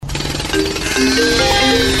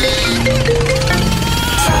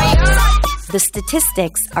The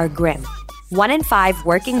statistics are grim. 1 in 5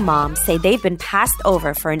 working moms say they've been passed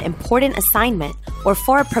over for an important assignment or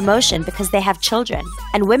for a promotion because they have children.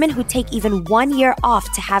 And women who take even 1 year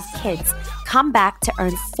off to have kids come back to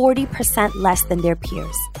earn 40% less than their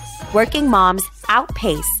peers. Working moms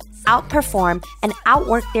outpace, outperform, and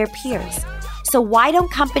outwork their peers. So why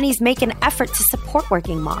don't companies make an effort to support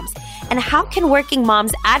working moms? And how can working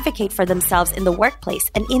moms advocate for themselves in the workplace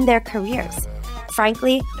and in their careers?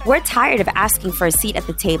 Frankly, we're tired of asking for a seat at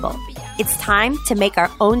the table. It's time to make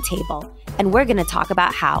our own table, and we're going to talk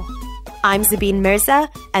about how. I'm Zabeen Mirza,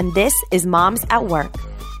 and this is Moms at Work.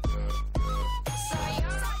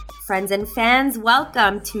 Friends and fans,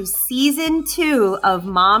 welcome to Season 2 of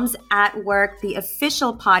Moms at Work, the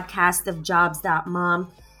official podcast of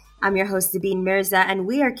Jobs.mom. I'm your host, Zabeen Mirza, and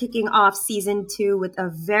we are kicking off Season 2 with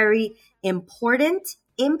a very important,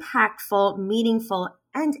 impactful, meaningful,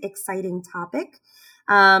 and exciting topic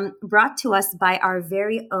brought to us by our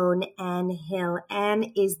very own Anne Hill.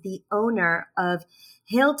 Anne is the owner of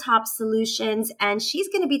Hilltop Solutions, and she's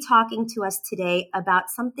going to be talking to us today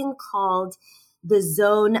about something called the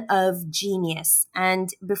Zone of Genius. And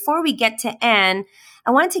before we get to Anne, I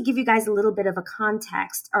wanted to give you guys a little bit of a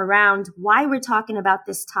context around why we're talking about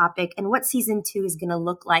this topic and what Season 2 is going to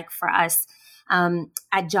look like for us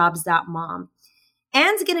at Jobs.mom.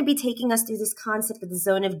 Anne's going to be taking us through this concept of the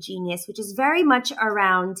zone of genius, which is very much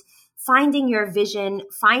around finding your vision,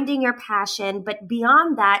 finding your passion, but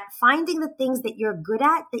beyond that, finding the things that you're good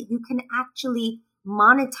at that you can actually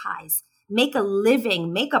monetize, make a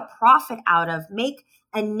living, make a profit out of, make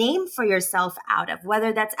a name for yourself out of,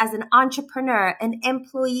 whether that's as an entrepreneur, an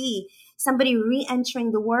employee, somebody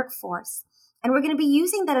re-entering the workforce. And we're going to be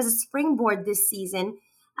using that as a springboard this season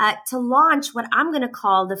to launch what I'm going to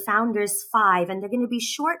call the Founders 5. And they're going to be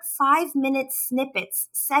short 5-minute snippets,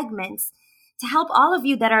 segments, to help all of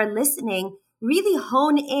you that are listening really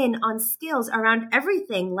hone in on skills around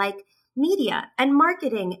everything like media and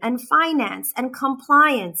marketing and finance and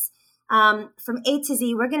compliance. From A to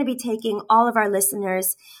Z, we're going to be taking all of our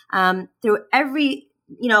listeners through every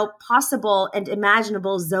possible and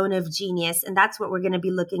imaginable zone of genius. And that's what we're going to be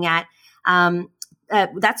looking at.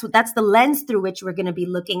 That's the lens through which we're going to be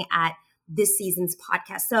looking at this season's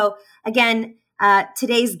podcast. So again,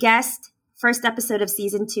 today's guest, first episode of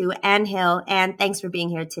Season 2, Anne Hill. Anne, thanks for being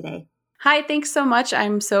here today. Hi, thanks so much.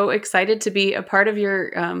 I'm so excited to be a part of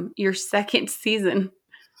your second season.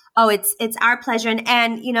 Oh, it's our pleasure.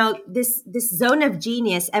 And this zone of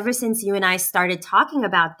genius, ever since you and I started talking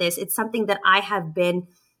about this, it's something that I have been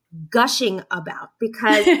gushing about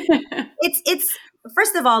because it's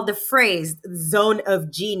first of all, the phrase zone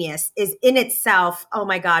of genius is in itself, oh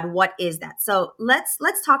my God, what is that? So let's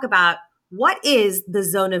talk about what is the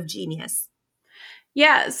zone of genius.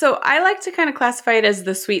 Yeah, so I like to kind of classify it as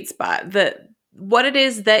the sweet spot, what it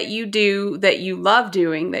is that you do, that you love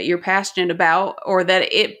doing, that you're passionate about, or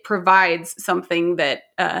that it provides something that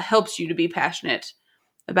helps you to be passionate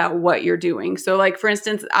about what you're doing. So like, for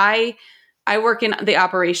instance, I work in the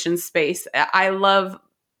operations space. I love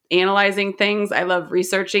analyzing things. I love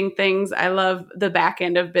researching things. I love the back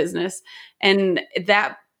end of business. And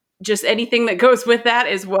that just anything that goes with that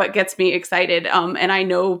is what gets me excited. And I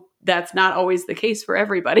know that's not always the case for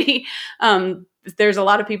everybody. There's a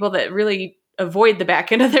lot of people that really avoid the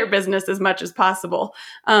back end of their business as much as possible.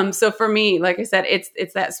 So for me, like I said,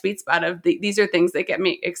 it's that sweet spot of these are things that get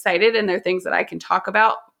me excited, and they're things that I can talk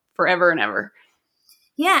about forever and ever.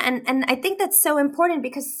 Yeah, and I think that's so important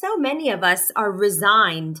because so many of us are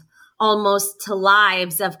resigned almost to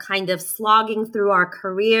lives of kind of slogging through our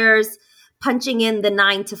careers, punching in the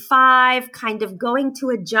 9 to 5, kind of going to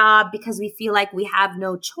a job because we feel like we have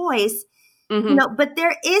no choice. Mm-hmm. But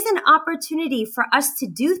there is an opportunity for us to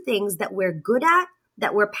do things that we're good at,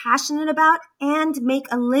 that we're passionate about, and make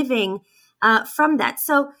a living from that.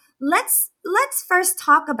 So let's first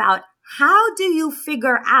talk about how do you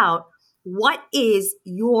figure out what is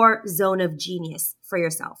your zone of genius for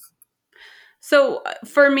yourself? So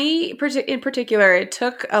for me in particular, it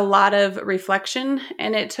took a lot of reflection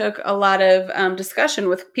and it took a lot of discussion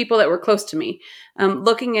with people that were close to me.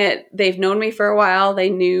 Looking at, they've known me for a while.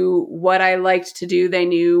 They knew what I liked to do. They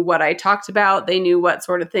knew what I talked about. They knew what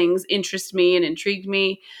sort of things interest me and intrigued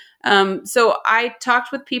me. So I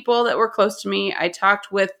talked with people that were close to me. I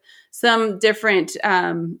talked with some different,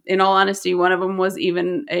 in all honesty, one of them was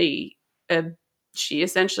even she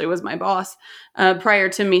essentially was my boss prior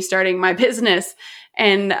to me starting my business.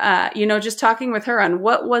 And, just talking with her on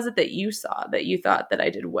what was it that you saw that you thought that I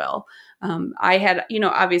did well. I had,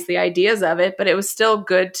 obviously ideas of it, but it was still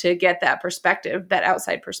good to get that perspective, that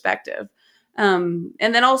outside perspective. And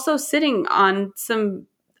then also sitting on some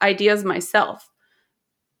ideas myself,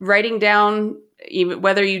 writing down, even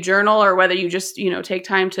whether you journal or whether you just, take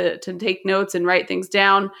time to take notes and write things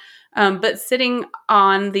down. But sitting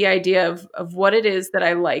on the idea of what it is that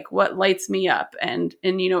I like, what lights me up, and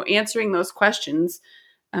answering those questions,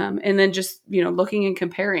 and then just looking and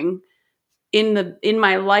comparing in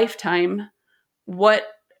my lifetime, what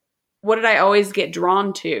did I always get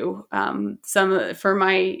drawn to? For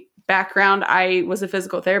my background, I was a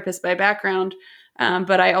physical therapist by background,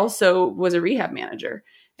 but I also was a rehab manager.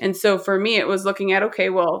 And so for me, it was looking at, okay,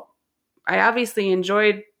 well, I obviously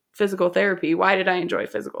enjoyed physical therapy. Why did I enjoy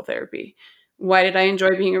physical therapy? Why did I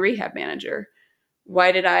enjoy being a rehab manager?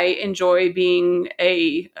 Why did I enjoy being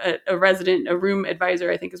a resident, a room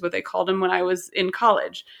advisor, I think is what they called them when I was in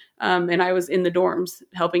college. And I was in the dorms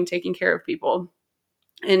helping taking care of people.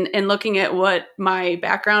 And looking at what my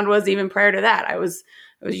background was even prior to that. I was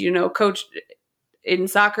coach in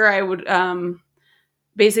soccer. I would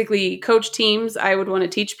basically coach teams. I would want to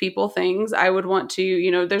teach people things. I would want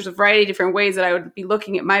to, there's a variety of different ways that I would be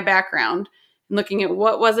looking at my background and looking at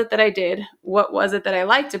what was it that I did? What was it that I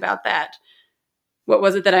liked about that? What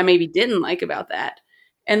was it that I maybe didn't like about that?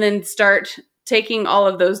 And then start taking all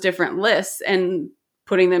of those different lists and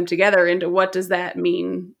putting them together into what does that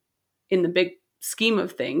mean in the big scheme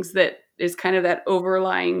of things, that is kind of that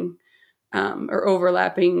overlying or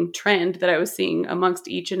overlapping trend that I was seeing amongst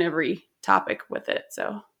each and every topic with it.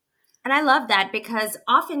 So, and I love that, because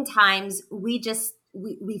oftentimes we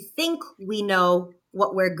think we know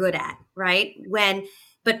what we're good at, right?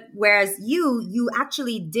 But whereas you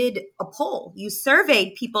actually did a poll, you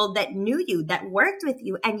surveyed people that knew you, that worked with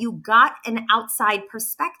you, and you got an outside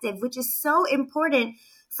perspective, which is so important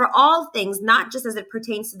for all things, not just as it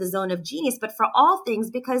pertains to the zone of genius, but for all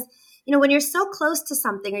things, because, when you're so close to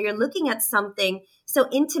something or you're looking at something so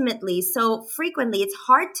intimately, so frequently, it's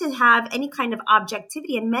hard to have any kind of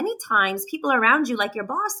objectivity. And many times people around you, like your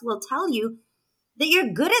boss, will tell you that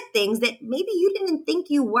you're good at things that maybe you didn't think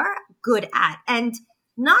you were good at, and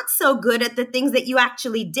not so good at the things that you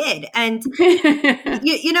actually did. And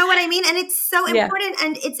you know what I mean? And it's so important. Yeah.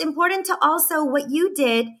 And it's important to also, what you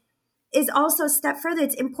did is also a step further.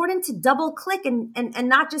 It's important to double click and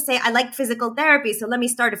not just say, I like physical therapy, so let me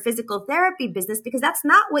start a physical therapy business, because that's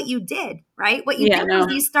not what you did, right? What you did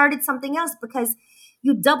was you started something else because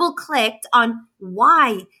you double clicked on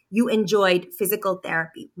why you enjoyed physical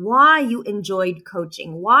therapy, why you enjoyed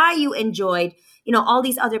coaching, why you enjoyed, all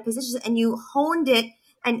these other positions, and you honed it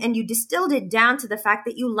and you distilled it down to the fact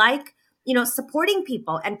that you like, supporting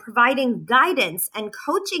people and providing guidance and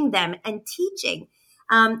coaching them and teaching.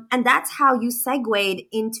 And that's how you segued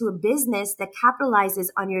into a business that capitalizes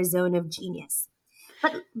on your zone of genius.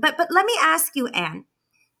 But let me ask you, Anne,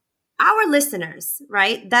 our listeners,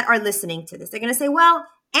 right, that are listening to this, they're going to say, well,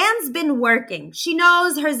 Anne's been working. She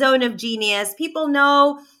knows her zone of genius. People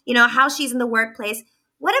know, how she's in the workplace.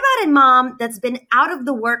 What about a mom that's been out of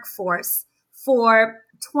the workforce for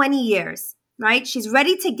 20 years, right? She's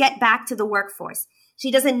ready to get back to the workforce.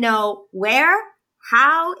 She doesn't know where,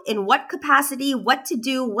 how, in what capacity, what to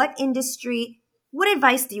do, what industry. What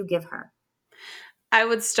advice do you give her? I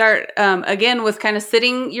would start, again, with kind of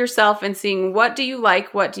sitting yourself and seeing, what do you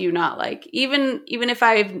like? What do you not like? Even if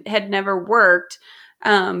I had never worked,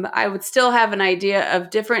 I would still have an idea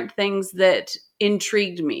of different things that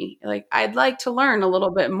intrigued me. Like, I'd like to learn a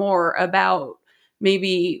little bit more about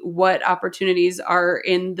maybe what opportunities are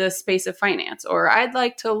in the space of finance, or I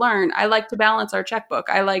like to balance our checkbook.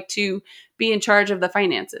 I like to be in charge of the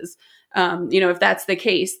finances. If that's the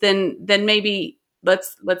case, then maybe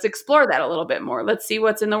let's explore that a little bit more. Let's see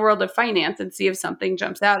what's in the world of finance and see if something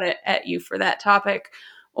jumps out at you for that topic.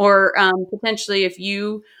 Or potentially, if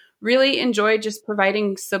you really enjoy just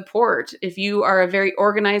providing support, if you are a very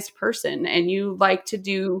organized person and you like to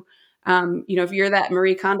do if you're that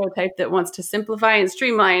Marie Kondo type that wants to simplify and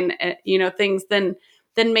streamline, things, then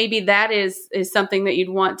maybe that is something that you'd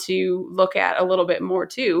want to look at a little bit more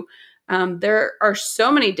too. There are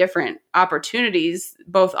so many different opportunities,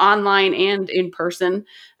 both online and in person,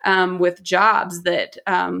 with jobs that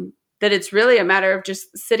it's really a matter of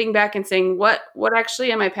just sitting back and saying, what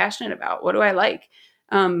actually am I passionate about? What do I like?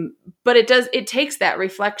 But it takes that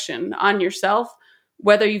reflection on yourself,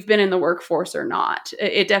 whether you've been in the workforce or not.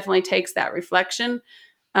 It definitely takes that reflection.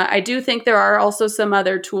 I do think there are also some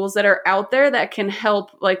other tools that are out there that can help,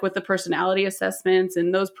 like with the personality assessments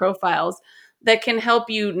and those profiles, that can help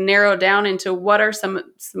you narrow down into what are some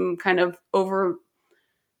kind of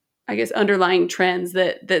underlying trends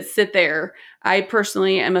that sit there. I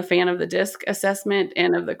personally am a fan of the DISC assessment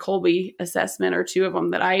and of the Kolbe assessment, are two of them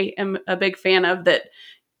that I am a big fan of, that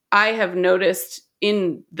I have noticed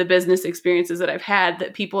in the business experiences that I've had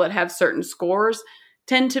that people that have certain scores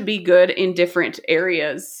tend to be good in different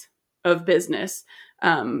areas of business,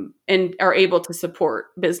 and are able to support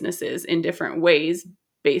businesses in different ways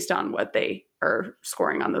based on what they are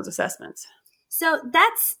scoring on those assessments. So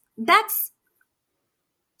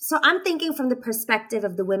so I'm thinking from the perspective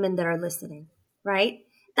of the women that are listening, right?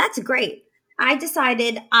 That's great. I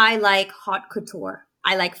decided I like haute couture.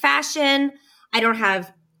 I like fashion. I don't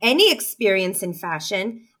have any experience in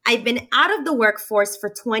fashion. I've been out of the workforce for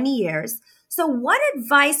 20 years. So what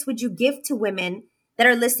advice would you give to women that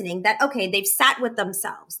are listening that, okay, they've sat with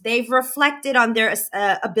themselves. They've reflected on their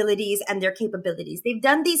abilities and their capabilities. They've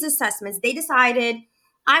done these assessments. They decided,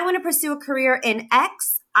 I want to pursue a career in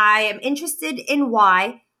X. I am interested in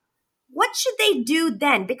Y. What should they do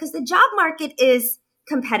then? Because the job market is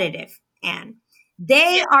competitive, and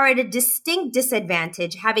they are at a distinct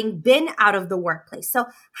disadvantage having been out of the workplace. So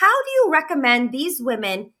how do you recommend these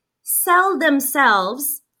women sell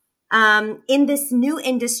themselves in this new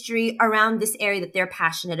industry around this area that they're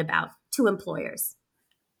passionate about to employers?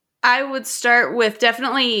 I would start with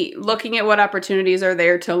definitely looking at what opportunities are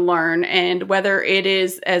there to learn, and whether it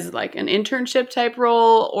is as like an internship type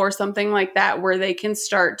role or something like that, where they can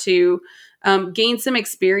start to gain some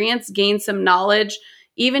experience, gain some knowledge,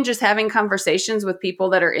 even just having conversations with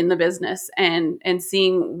people that are in the business and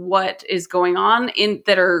seeing what is going on in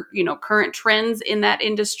that are, current trends in that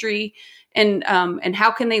industry, and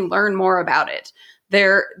how can they learn more about it.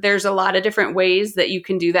 There's a lot of different ways that you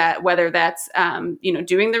can do that, whether that's,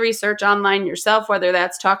 doing the research online yourself, whether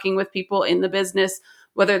that's talking with people in the business,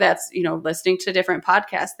 whether that's, listening to different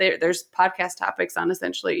podcasts. There's podcast topics on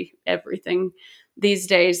essentially everything these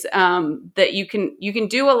days, that you can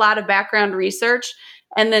do a lot of background research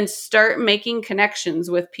and then start making connections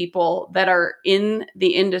with people that are in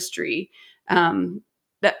the industry,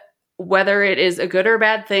 that whether it is a good or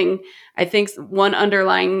bad thing. I think one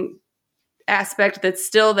underlying aspect that's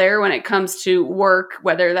still there when it comes to work,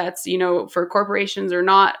 whether that's, for corporations or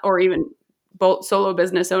not, or even both solo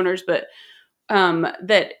business owners, but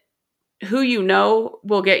that who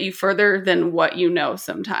will get you further than what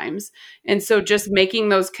sometimes. And so just making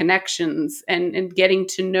those connections and getting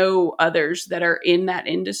to know others that are in that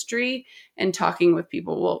industry and talking with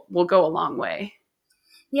people will go a long way.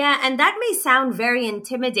 Yeah, and that may sound very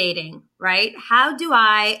intimidating, right? How do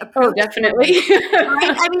I approach? Oh, definitely.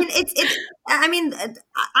 Right?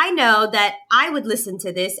 I know that I would listen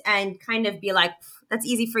to this and kind of be like, that's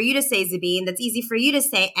easy for you to say, Zabine. That's easy for you to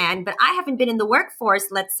say, Anne. But I haven't been in the workforce,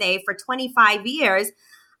 let's say, for 25 years.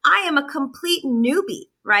 I am a complete newbie,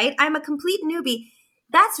 right? I'm a complete newbie.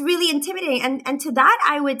 That's really intimidating. And to that,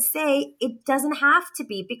 I would say it doesn't have to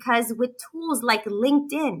be, because with tools like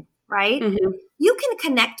LinkedIn, right? Mm-hmm. You can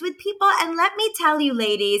connect with people. And let me tell you,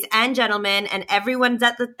 ladies and gentlemen, and everyone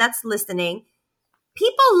that's listening,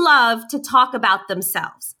 people love to talk about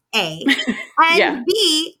themselves, A. And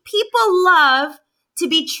B, people love to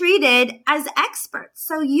be treated as experts.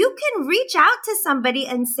 So you can reach out to somebody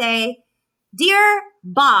and say, dear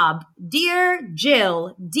Bob, dear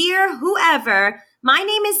Jill, dear whoever, my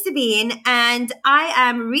name is Sabine, and I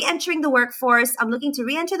am re-entering the workforce. I'm looking to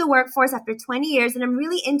re-enter the workforce after 20 years, and I'm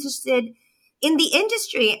really interested in the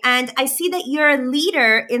industry. And I see that you're a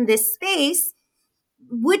leader in this space.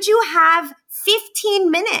 Would you have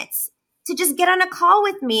 15 minutes to just get on a call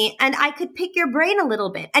with me, and I could pick your brain a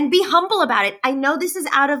little bit and be humble about it? I know this is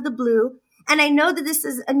out of the blue, and I know that this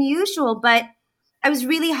is unusual, but I was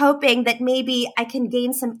really hoping that maybe I can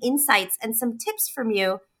gain some insights and some tips from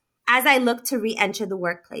you as I look to re-enter the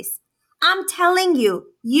workplace. I'm telling you,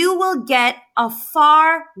 you will get a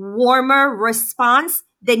far warmer response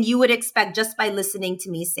than you would expect just by listening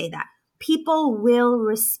to me say that. People will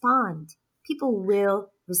respond. People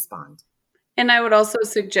will respond. And I would also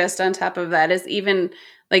suggest on top of that is, even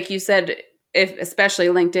like you said, if especially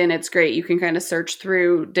LinkedIn, it's great. You can kind of search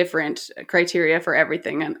through different criteria for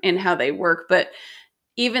everything and how they work. But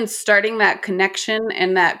even starting that connection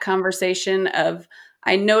and that conversation of,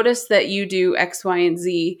 I noticed that you do X, Y, and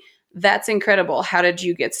Z. That's incredible. How did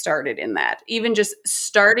you get started in that? Even just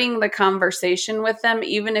starting the conversation with them,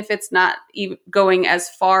 even if it's not going as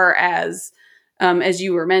far as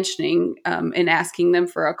you were mentioning, in asking them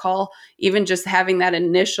for a call, even just having that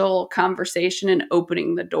initial conversation and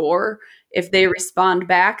opening the door. If they respond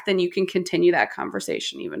back, then you can continue that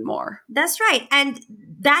conversation even more. That's right. And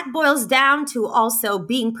that boils down to also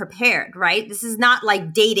being prepared, right? This is not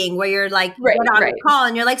like dating where you're like, get on a call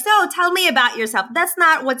and you're like, so tell me about yourself. That's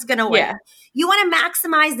not what's going to work. Yeah. You want to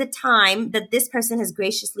maximize the time that this person has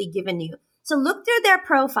graciously given you. So look through their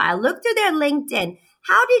profile, look through their LinkedIn.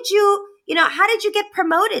 How did you how did you get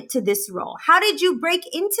promoted to this role? How did you break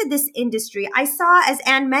into this industry? I saw, as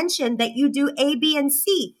Anne mentioned, that you do A, B, and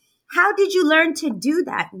C. How did you learn to do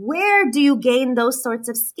that? Where do you gain those sorts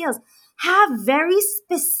of skills? Have very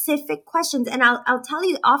specific questions. And I'll tell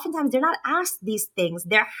you, oftentimes they're not asked these things.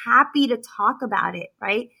 They're happy to talk about it,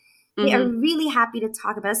 right? They are really happy to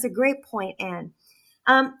talk about it. That's a great point, Anne.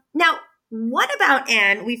 Now, what about,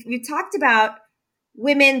 Anne? We've talked about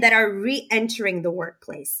women that are re-entering the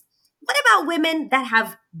workplace. What about women that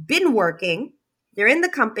have been working? They're in the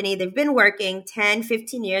company. They've been working 10,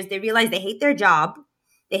 15 years. They realize they hate their job.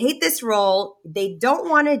 They hate this role. They don't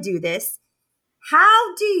want to do this.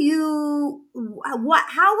 How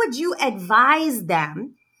would you advise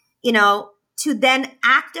them, to then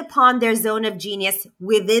act upon their zone of genius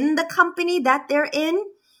within the company that they're in,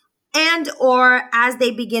 and or as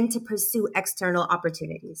they begin to pursue external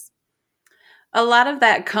opportunities? A lot of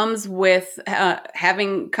that comes with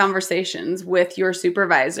having conversations with your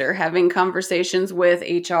supervisor, having conversations with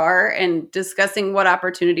HR, and discussing what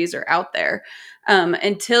opportunities are out there.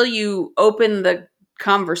 Until you open the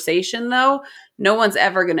conversation, though, no one's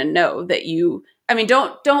ever going to know that you. I mean,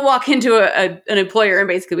 don't walk into an employer and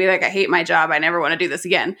basically be like, I hate my job. I never want to do this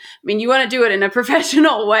again. I mean, you want to do it in a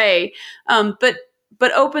professional way, but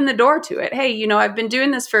open the door to it. Hey, I've been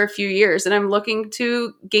doing this for a few years and I'm looking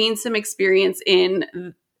to gain some experience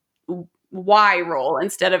in Y role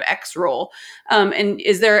instead of X role. And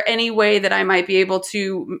is there any way that I might be able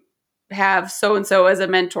to have so-and-so as a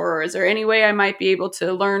mentor? Or is there any way I might be able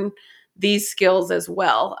to learn these skills as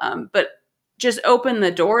well? But just open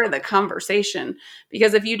the door to the conversation,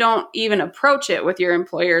 because if you don't even approach it with your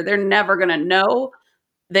employer, they're never going to know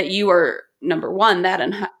that you are, number one,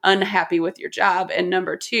 that unhappy with your job, and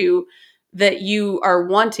number two, that you are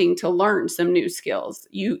wanting to learn some new skills.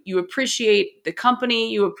 You appreciate the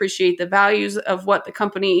company, you appreciate the values of what the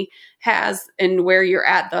company has and where you're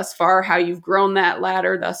at thus far, how you've grown that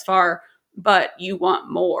ladder thus far, but you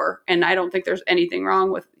want more. And I don't think there's anything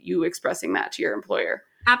wrong with you expressing that to your employer.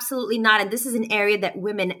 Absolutely not. And this is an area that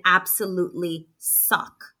women absolutely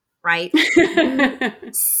suck, right?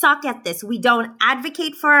 Suck at this. We don't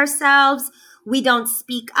advocate for ourselves. We don't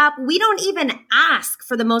speak up. We don't even ask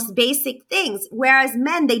for the most basic things. Whereas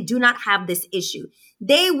men, they do not have this issue.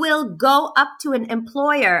 They will go up to an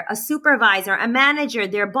employer, a supervisor, a manager,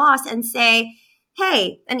 their boss, and say,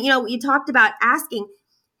 hey, and you talked about asking,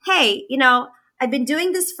 hey, I've been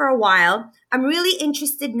doing this for a while. I'm really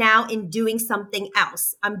interested now in doing something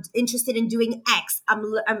else. I'm interested in doing X.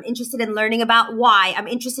 I'm interested in learning about Y. I'm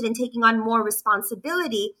interested in taking on more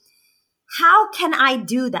responsibility. How can I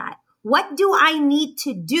do that? What do I need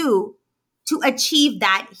to do to achieve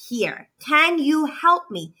that here? Can you help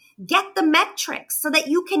me? Get the metrics so that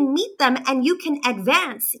you can meet them and you can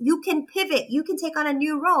advance. You can pivot. You can take on a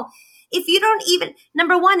new role. If you don't even,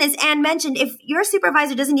 number one, as Anne mentioned, if your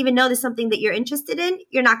supervisor doesn't even know there's something that you're interested in,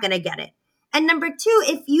 you're not going to get it. And number two,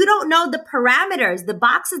 if you don't know the parameters, the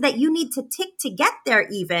boxes that you need to tick to get there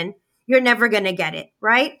even, you're never going to get it,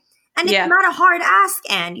 right? And it's not a hard ask,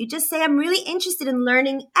 Anne. You just say, I'm really interested in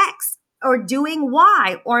learning X or doing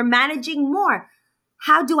Y or managing more.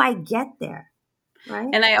 How do I get there? Right.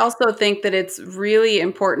 And I also think that it's really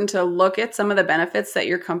important to look at some of the benefits that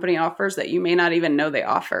your company offers that you may not even know they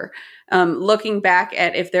offer. Looking back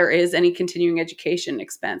at if there is any continuing education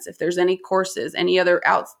expense, if there's any courses, any other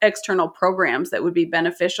external programs that would be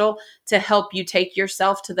beneficial to help you take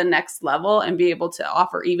yourself to the next level and be able to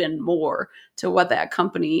offer even more to what that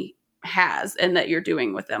company has and that you're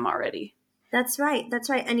doing with them already. That's right.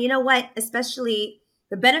 That's right. And you know what? Especially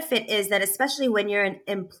the benefit is that especially when you're an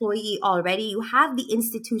employee already, you have the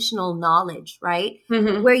institutional knowledge, right?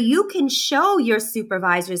 Mm-hmm. Where you can show your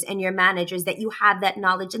supervisors and your managers that you have that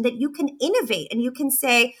knowledge and that you can innovate and you can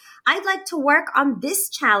say, I'd like to work on this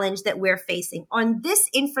challenge that we're facing, on this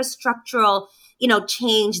infrastructural,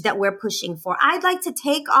 change that we're pushing for. I'd like to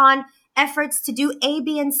take on efforts to do A,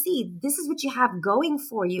 B, and C. This is what you have going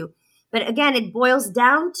for you. But again, it boils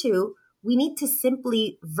down to we need to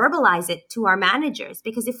simply verbalize it to our managers,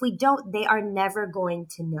 because if we don't, they are never going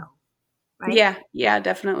to know. Right? Yeah,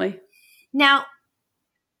 definitely. Now,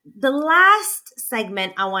 the last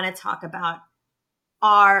segment I want to talk about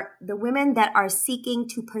are the women that are seeking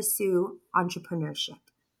to pursue entrepreneurship.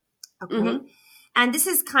 Okay. Mm-hmm. And this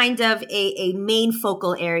is kind of a main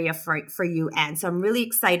focal area for you, Anne. So I'm really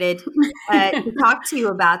excited to talk to you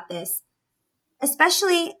about this,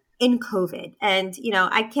 especially in COVID. And,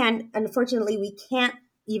 unfortunately, we can't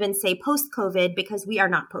even say post-COVID because we are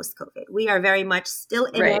not post-COVID. We are very much still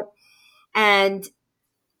in it. And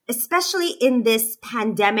especially in this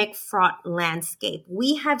pandemic fraught landscape,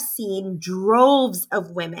 we have seen droves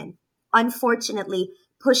of women unfortunately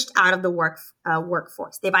pushed out of the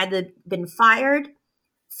workforce. They've either been fired,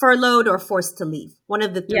 furloughed, or forced to leave. One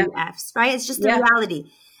of the three Fs, right? It's just the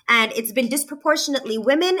reality. And it's been disproportionately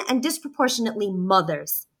women and disproportionately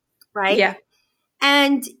mothers, right? Yeah.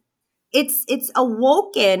 And it's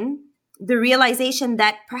awoken the realization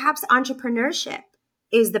that perhaps entrepreneurship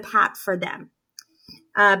is the path for them.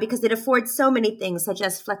 Because it affords so many things such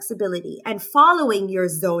as flexibility and following your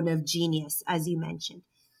zone of genius, as you mentioned.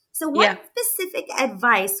 So what specific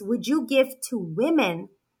advice would you give to women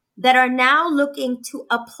that are now looking to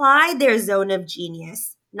apply their zone of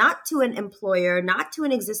genius, not to an employer, not to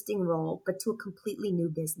an existing role, but to a completely new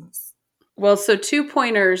business? Well, so 2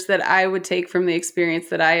 pointers that I would take from the experience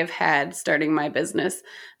that I have had starting my business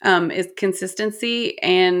is consistency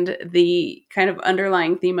and the kind of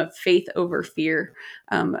underlying theme of faith over fear.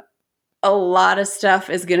 A lot of stuff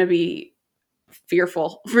is going to be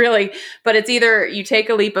fearful, really, but it's either you take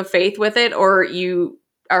a leap of faith with it or you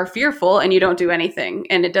are fearful and you don't do anything,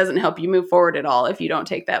 and it doesn't help you move forward at all if you don't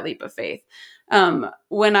take that leap of faith.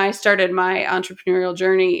 When I started my entrepreneurial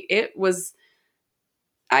journey, it was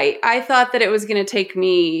I thought that it was going to take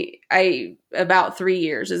me about 3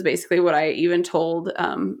 years is basically what I even told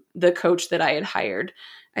the coach that I had hired.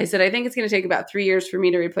 I said, I think it's going to take about 3 years for me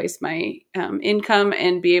to replace my income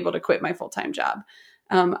and be able to quit my full-time job.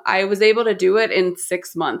 I was able to do it in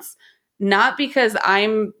 6 months, not because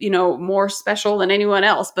I'm, more special than anyone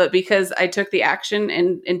else, but because I took the action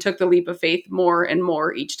and took the leap of faith more and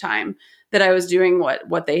more each time that I was doing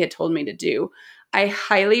what they had told me to do. I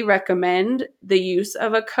highly recommend the use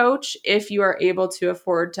of a coach if you are able to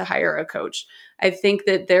afford to hire a coach. I think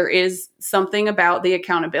that there is something about the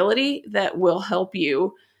accountability that will help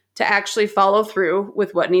you to actually follow through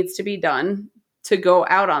with what needs to be done to go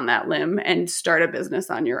out on that limb and start a business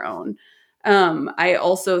on your own. I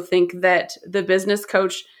also think that the business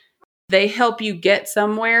coach, they help you get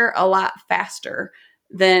somewhere a lot faster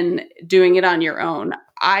than doing it on your own.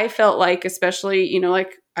 I felt like, especially,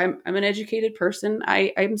 I'm an educated person.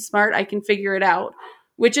 I'm smart. I can figure it out,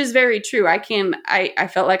 which is very true. I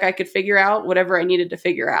felt like I could figure out whatever I needed to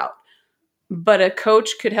figure out, but a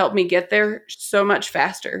coach could help me get there so much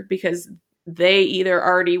faster because they either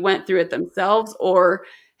already went through it themselves or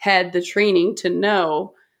had the training to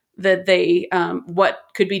know that they, what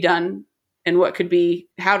could be done and what could be,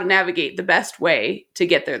 how to navigate the best way to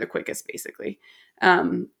get there the quickest, basically.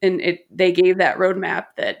 They gave that roadmap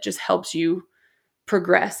that just helps you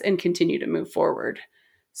progress and continue to move forward.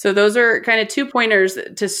 So those are kind of 2 pointers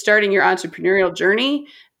to starting your entrepreneurial journey.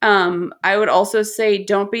 I would also say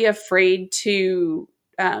don't be afraid to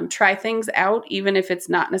try things out, even if it's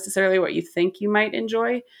not necessarily what you think you might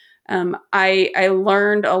enjoy. I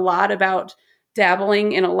learned a lot about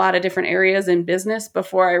dabbling in a lot of different areas in business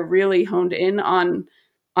before I really honed in on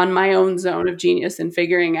my own zone of genius and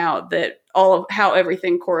figuring out that all of how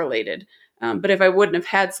everything correlated. But if I wouldn't have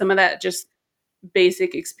had some of that just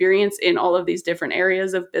basic experience in all of these different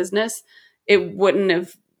areas of business, it wouldn't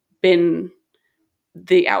have been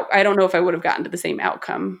I don't know if I would have gotten to the same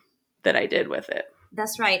outcome that I did with it.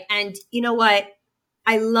 That's right. And you know what?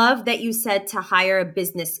 I love that you said to hire a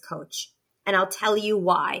business coach. And I'll tell you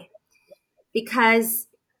why. Because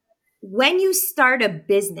when you start a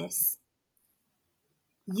business,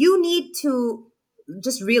 you need to,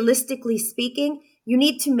 just realistically speaking, you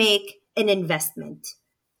need to make an investment.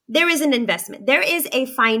 There is an investment. There is a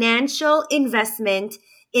financial investment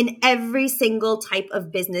in every single type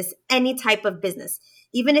of business, any type of business,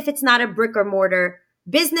 even if it's not a brick or mortar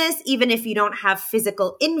business, even if you don't have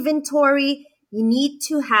physical inventory, you need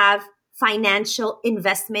to have financial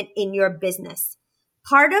investment in your business.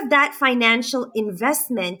 Part of that financial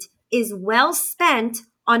investment is well spent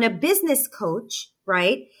on a business coach,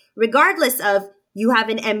 right? Regardless of you have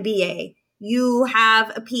an MBA, you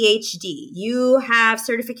have a PhD, you have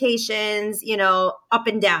certifications, up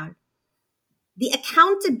and down. The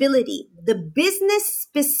accountability, the business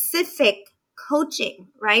specific coaching,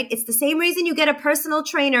 right? It's the same reason you get a personal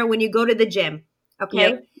trainer when you go to the gym. Okay.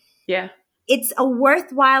 Yep. Yeah. It's a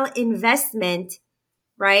worthwhile investment,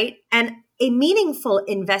 right? And a meaningful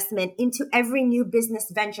investment into every new business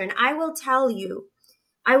venture. And I will tell you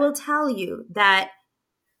that,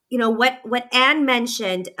 what Anne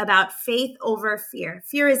mentioned about faith over fear.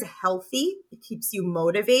 Fear is healthy. It keeps you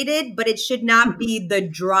motivated, but it should not be the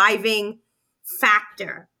driving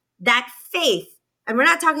factor. That faith, and we're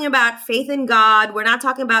not talking about faith in God. We're not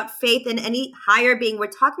talking about faith in any higher being. We're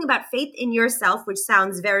talking about faith in yourself, which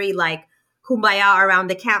sounds very like kumbaya around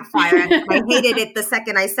the campfire. I hated it the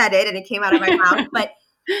second I said it and it came out of my mouth. But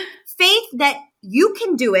faith that you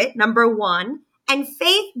can do it, number one, and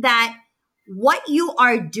faith that what you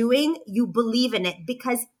are doing, you believe in it.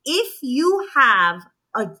 Because if you have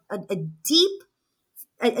a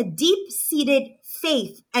deep seated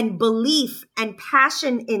faith and belief and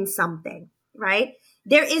passion in something, right?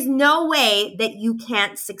 There is no way that you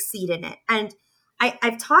can't succeed in it. And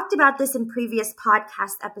I've talked about this in previous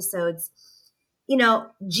podcast episodes.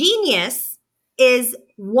 Genius is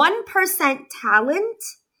 1% talent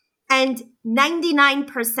and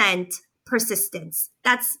 99% persistence.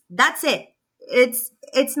 That's it.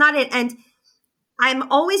 It's not it. And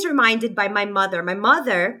I'm always reminded by my mother. My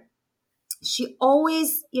mother, she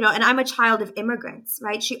always, and I'm a child of immigrants,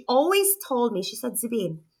 right? She always told me, she said,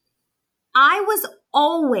 Zabine, I was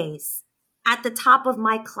always at the top of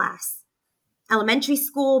my class. Elementary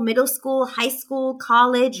school, middle school, high school,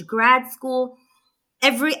 college, grad school,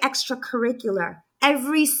 every extracurricular,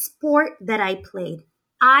 every sport that I played.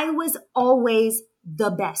 I was always the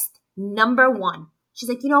best, number one. She's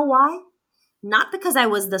like, you know why? Not because I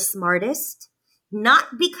was the smartest,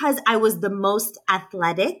 not because I was the most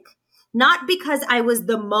athletic, not because I was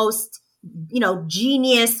the most,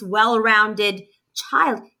 genius, well-rounded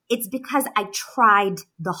child. It's because I tried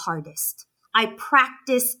the hardest. I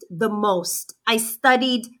practiced the most. I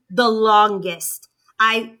studied the longest.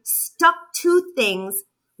 I stuck to things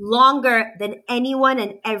longer than anyone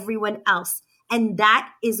and everyone else. And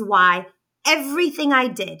that is why everything I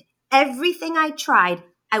did, everything I tried,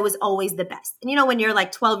 I was always the best. And when you're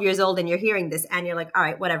like 12 years old and you're hearing this and you're like, all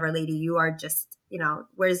right, whatever, lady, you are just,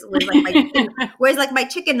 where's like my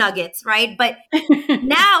chicken nuggets, right? But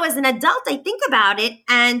now as an adult, I think about it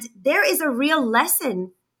and there is a real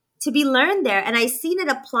lesson to be learned there. And I've seen it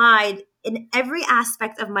applied in every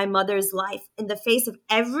aspect of my mother's life, in the face of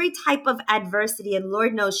every type of adversity. And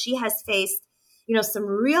Lord knows she has faced, some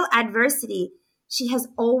real adversity. She has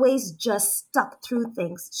always just stuck through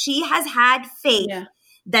things. She has had faith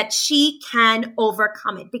that she can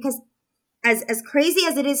overcome it. Because as crazy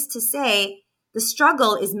as it is to say, the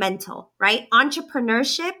struggle is mental, right?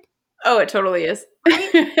 Entrepreneurship. Oh, it totally is. Right?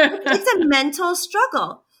 It's a mental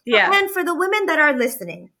struggle. Yeah. And for the women that are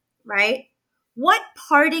listening, right? What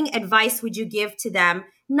parting advice would you give to them?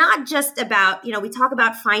 Not just about, we talk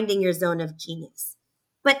about finding your zone of genius,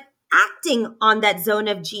 but acting on that zone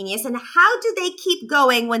of genius. And how do they keep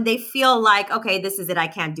going when they feel like, okay, this is it, I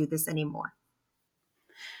can't do this anymore?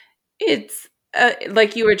 It's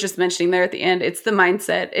like you were just mentioning there at the end, it's the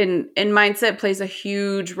mindset, and mindset plays a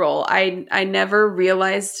huge role. I never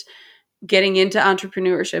realized getting into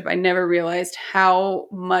entrepreneurship, I never realized how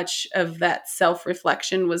much of that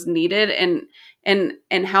self-reflection was needed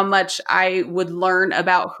and how much I would learn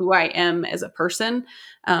about who I am as a person.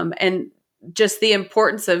 And just the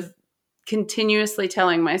importance of continuously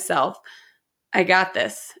telling myself, I got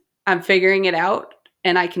this, I'm figuring it out,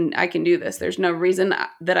 and I can do this. There's no reason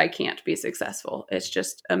that I can't be successful. It's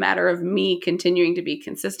just a matter of me continuing to be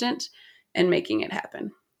consistent and making it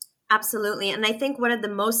happen. Absolutely. And I think one of the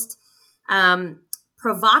most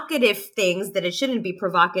provocative things, that it shouldn't be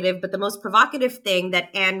provocative, but the most provocative thing that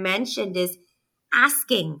Anne mentioned is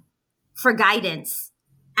asking for guidance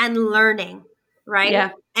and learning, right?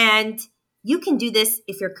 Yeah. And you can do this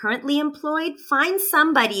if you're currently employed. Find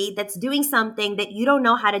somebody that's doing something that you don't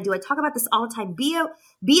know how to do. I talk about this all the time.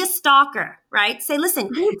 Be a stalker, right? Say, listen,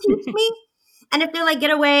 can you teach me? And if they're like,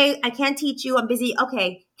 get away, I can't teach you, I'm busy.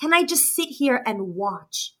 Okay, can I just sit here and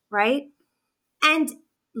watch, right? And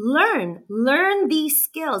learn these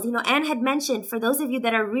skills. Anne had mentioned, for those of you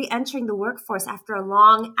that are re-entering the workforce after a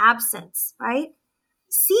long absence, right?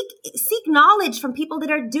 Seek knowledge from people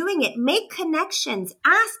that are doing it. Make connections.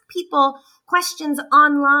 Ask people questions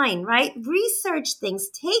online, right? Research things.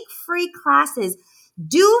 Take free classes.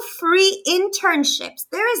 Do free internships.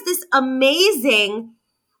 There is this amazing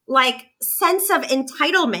sense of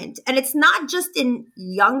entitlement. And it's not just in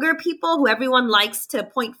younger people who everyone likes to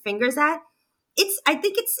point fingers at. I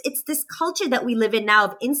think it's this culture that we live in now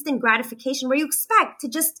of instant gratification, where you expect to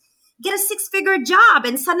just get a 6-figure job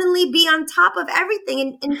and suddenly be on top of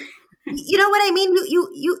everything. And you know what I mean?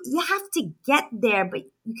 You have to get there, but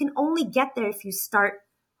you can only get there if you start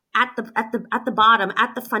at the bottom,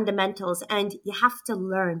 at the fundamentals, and you have to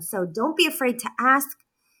learn. So don't be afraid to ask.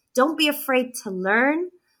 Don't be afraid to learn.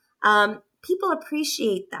 People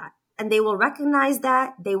appreciate that, and they will recognize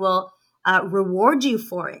that. They will reward you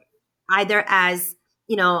for it, either as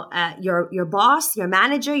your boss, your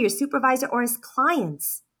manager, your supervisor, or as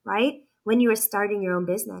clients, right? When you are starting your own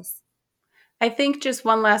business. I think just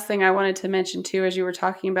one last thing I wanted to mention too, as you were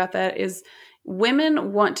talking about that, is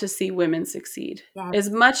women want to see women succeed. Yes. As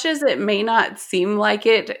much as it may not seem like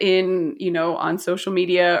it in, on social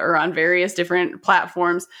media or on various different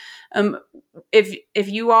platforms. If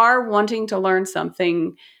you are wanting to learn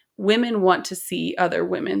something, women want to see other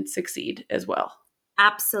women succeed as well.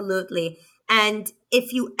 Absolutely. And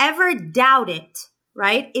if you ever doubt it,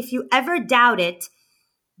 right? If you ever doubt it,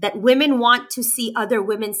 that women want to see other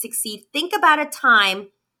women succeed, think about a time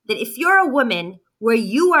that if you're a woman where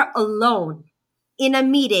you are alone in a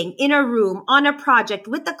meeting, in a room, on a project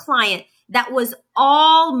with a client that was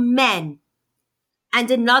all men, and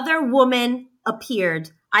another woman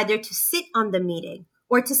appeared either to sit on the meeting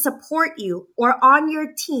or to support you or on your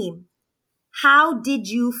team, how did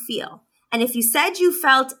you feel? And if you said you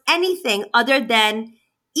felt anything other than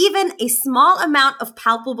even a small amount of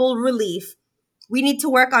palpable relief, we need to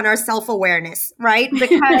work on our self-awareness, right?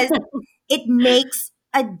 Because it makes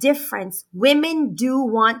a difference. Women do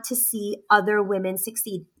want to see other women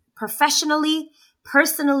succeed. Professionally,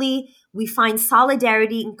 personally, we find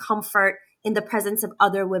solidarity and comfort in the presence of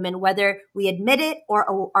other women, whether we admit it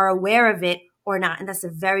or are aware of it or not. And that's a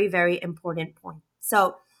very, very important point.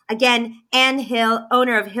 So again, Anne Hill,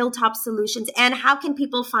 owner of Hilltop Solutions. Anne, how can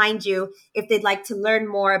people find you if they'd like to learn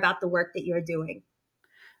more about the work that you're doing?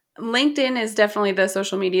 LinkedIn is definitely the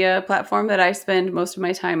social media platform that I spend most of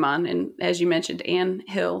my time on. And as you mentioned, Anne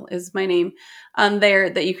Hill is my name on there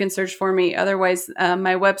that you can search for me. Otherwise,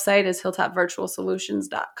 my website is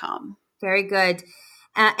hilltopvirtualsolutions.com. Very good.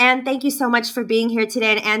 Anne, thank you so much for being here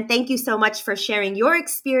today. And Anne, thank you so much for sharing your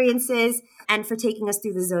experiences and for taking us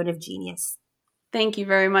through the zone of genius. Thank you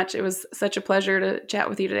very much. It was such a pleasure to chat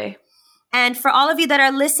with you today. And for all of you that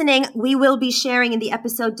are listening, we will be sharing in the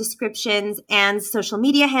episode descriptions and social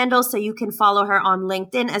media handles so you can follow her on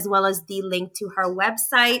LinkedIn as well as the link to her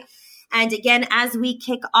website. And again, as we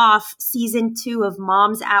kick off season 2 of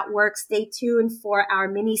Moms at Work, stay tuned for our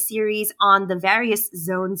mini series on the various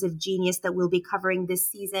zones of genius that we'll be covering this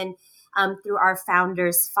season through our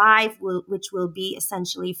Founders 5, which will be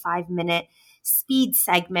essentially 5-minute speed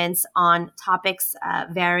segments on topics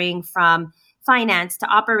varying from finance to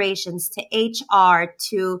operations to HR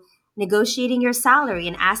to negotiating your salary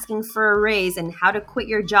and asking for a raise and how to quit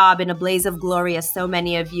your job in a blaze of glory, as so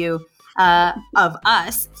many of you of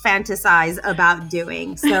us fantasize about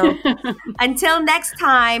doing. So until next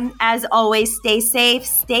time, as always, stay safe,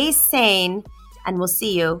 stay sane, and we'll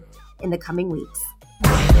see you in the coming weeks.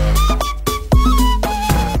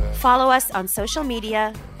 Follow us on social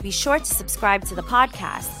media. Be sure to subscribe to the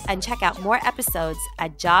podcast and check out more episodes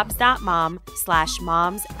at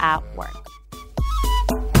jobs.mom/momsatwork.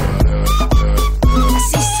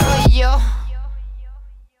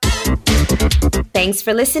 Thanks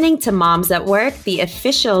for listening to Moms at Work, the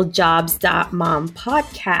official Jobs.mom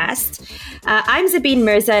podcast. I'm Zabeen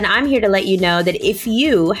Mirza, and I'm here to let you know that if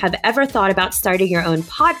you have ever thought about starting your own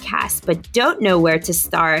podcast but don't know where to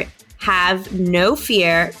start, have no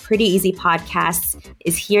fear. Pretty Easy Podcasts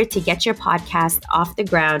is here to get your podcast off the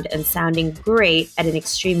ground and sounding great at an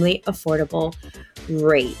extremely affordable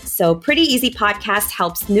rate. So Pretty Easy Podcast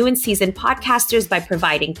helps new and seasoned podcasters by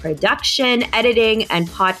providing production, editing, and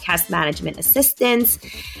podcast management assistance.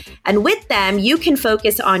 And with them, you can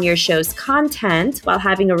focus on your show's content while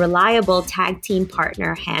having a reliable tag team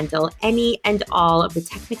partner handle any and all of the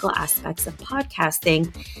technical aspects of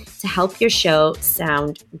podcasting to help your show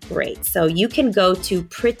sound great. So you can go to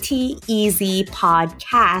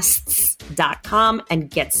prettyeasypodcasts.com and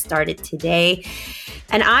get started today.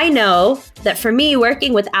 And I know that for me,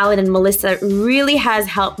 working with Alan and Melissa really has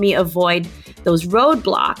helped me avoid those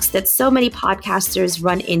roadblocks that so many podcasters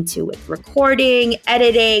run into with recording,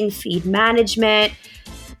 editing, feed management.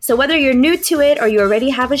 So whether you're new to it or you already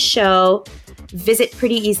have a show, visit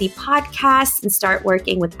Pretty Easy Podcasts and start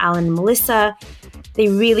working with Alan and Melissa. They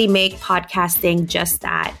really make podcasting just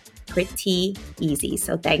that, pretty easy.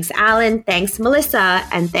 So thanks, Alan, thanks, Melissa,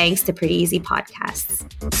 and thanks to Pretty Easy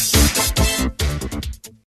Podcasts.